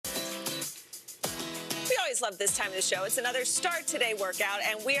always love this time of the show. It's another Start Today workout,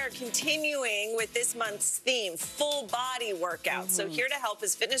 and we are continuing with this month's theme, full body workout. So here to help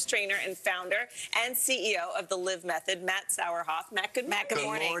is fitness trainer and founder and CEO of the Live Method, Matt Sauerhoff. Matt, good morning. Good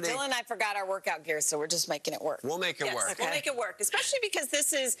morning. Dylan and I forgot our workout gear, so we're just making it work. We'll make it work. We'll make it work, especially because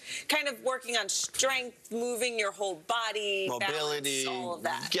this is kind of working on strength, moving your whole body, mobility, balance, all of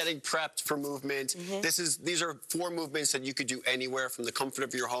that. Getting prepped for movement. These are 4 movements that you could do anywhere from the comfort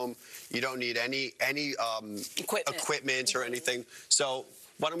of your home. You don't need any equipment or anything. So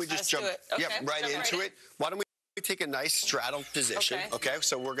why don't we just jump right into it? Why don't we take a nice straddle position? Okay,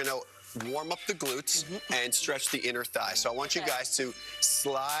 so we're gonna warm up the glutes and stretch the inner thigh. So I want you guys to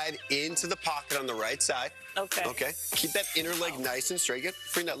slide into the pocket on the right side. Okay. Keep that inner leg nice and straight.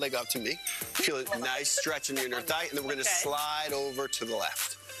 Bring that leg up to me. Feel a nice stretch in the inner thigh, and then we're gonna slide over to the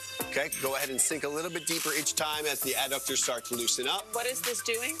left. Okay, go ahead and sink a little bit deeper each time as the adductors start to loosen up. What is this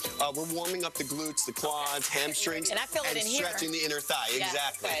doing? We're warming up the glutes, the quads, hamstrings, and I feel it in here. Stretching the inner thigh.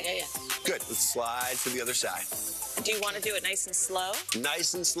 Exactly. Good. Let's slide to the other side. Do you want to do it nice and slow?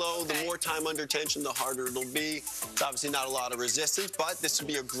 Nice and slow. The more time under tension, the harder it'll be. It's obviously not a lot of resistance, but this would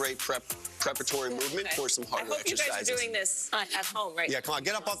be a great preparatory movement for some harder exercises. I hope you guys are doing this at home, right? Yeah, come on,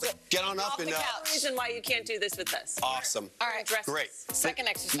 get on up and the reason why you can't do this with us. Awesome. All right, great. Second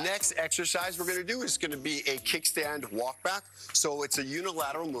exercise. Next exercise we're going to do is going to be a kickstand walk back. So it's a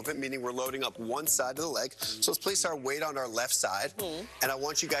unilateral movement, meaning we're loading up one side of the leg. So let's place our weight on our left side, and I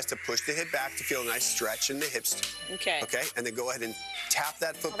want you guys to push the hip back to feel a nice stretch in the hips. Okay, and then go ahead and tap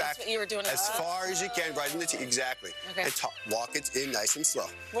that foot back what you were doing as far as you can, right in the exactly. And walk it in nice and slow.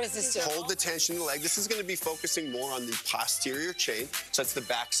 What does this do? Hold the tension in the leg. This is going to be focusing more on the posterior chain, so that's the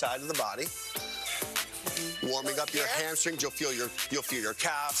back side of the body. Warming up your hamstrings, you'll feel your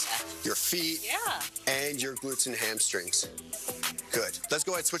calves, your feet, and your glutes and hamstrings. Good. Let's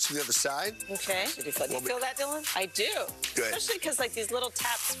go ahead and switch to the other side. Okay. Do you feel that, Dylan? I do. Good. Especially because like these little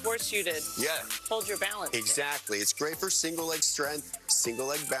taps force you to hold your balance. Exactly. It's great for single leg strength, single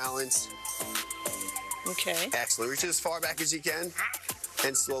leg balance. Okay. Excellent. Reach it as far back as you can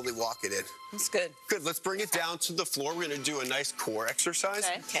and slowly walk it in. That's good. Good. Let's bring it down to the floor. We're going to do a nice core exercise.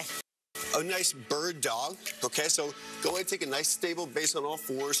 Okay. A nice bird dog. Okay, so go ahead and take a nice stable base on all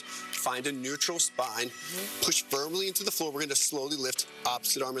fours. Find a neutral spine. Push firmly into the floor. We're going to slowly lift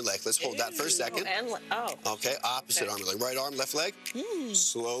opposite arm and leg. Let's hold that for a second. Okay, opposite arm and leg. Right arm, left leg.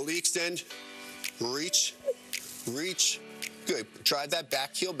 Slowly extend. Reach. Reach. Good. Drive that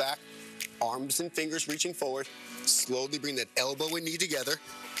back heel back. Arms and fingers reaching forward. Slowly bring that elbow and knee together.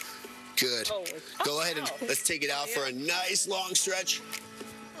 Good. Go ahead and let's take it out for a nice long stretch.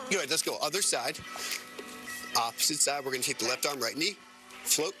 Good, let's go. Other side. Opposite side, we're going to take the left arm, right knee,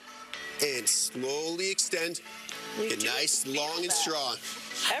 float, and slowly extend. Get nice, long, and strong.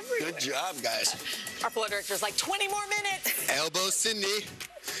 Good job, guys. Our floor director's like, 20 more minutes. Elbows to knee.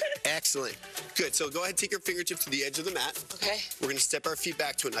 Excellent. Good, so go ahead and take your fingertips to the edge of the mat. Okay. We're going to step our feet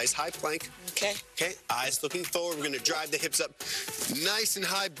back to a nice high plank. Okay. Okay, eyes looking forward. We're going to drive the hips up nice and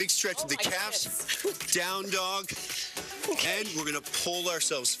high, big stretch of the calves. Down dog. And we're going to pull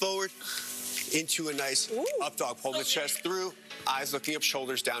ourselves forward into a nice up dog. Pull the chest through, eyes looking up,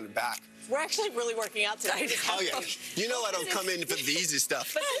 shoulders down and back. We're actually really working out today. Oh, yeah. You know I don't come in for the easy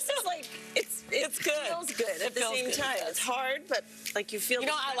stuff. But this is like, it's good. It feels good at the same time. It's hard, but like you feel. You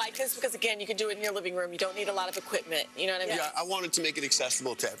know, I like this because, again, you can do it in your living room. You don't need a lot of equipment. You know what I mean? Yeah, I wanted to make it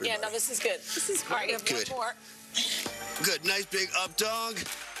accessible to everybody. Yeah, no, this is good. This is great. All right, we have one more. Good. Nice big up dog.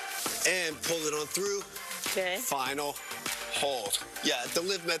 And pull it on through. Okay. Final hold. Yeah, at the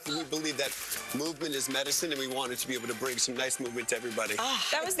Live Method, we believe that movement is medicine, and we wanted to be able to bring some nice movement to everybody.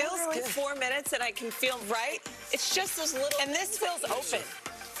 That was literally 4 minutes, and I can feel It's just those little. And this feels open.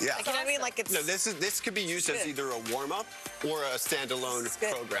 Yeah. Like, you know what I mean? Like it's. No, this could be used as either a warm-up or a standalone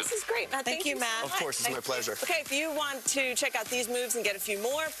program. This is great, Matt. Thank you, Matt. Of course, it's my pleasure. Okay, if you want to check out these moves and get a few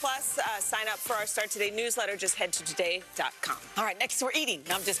more, plus sign up for our Start Today newsletter, just head to today.com. All right, next we're eating.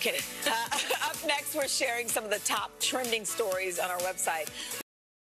 No, I'm just kidding. Up next, we're sharing some of the top trending stories on our website.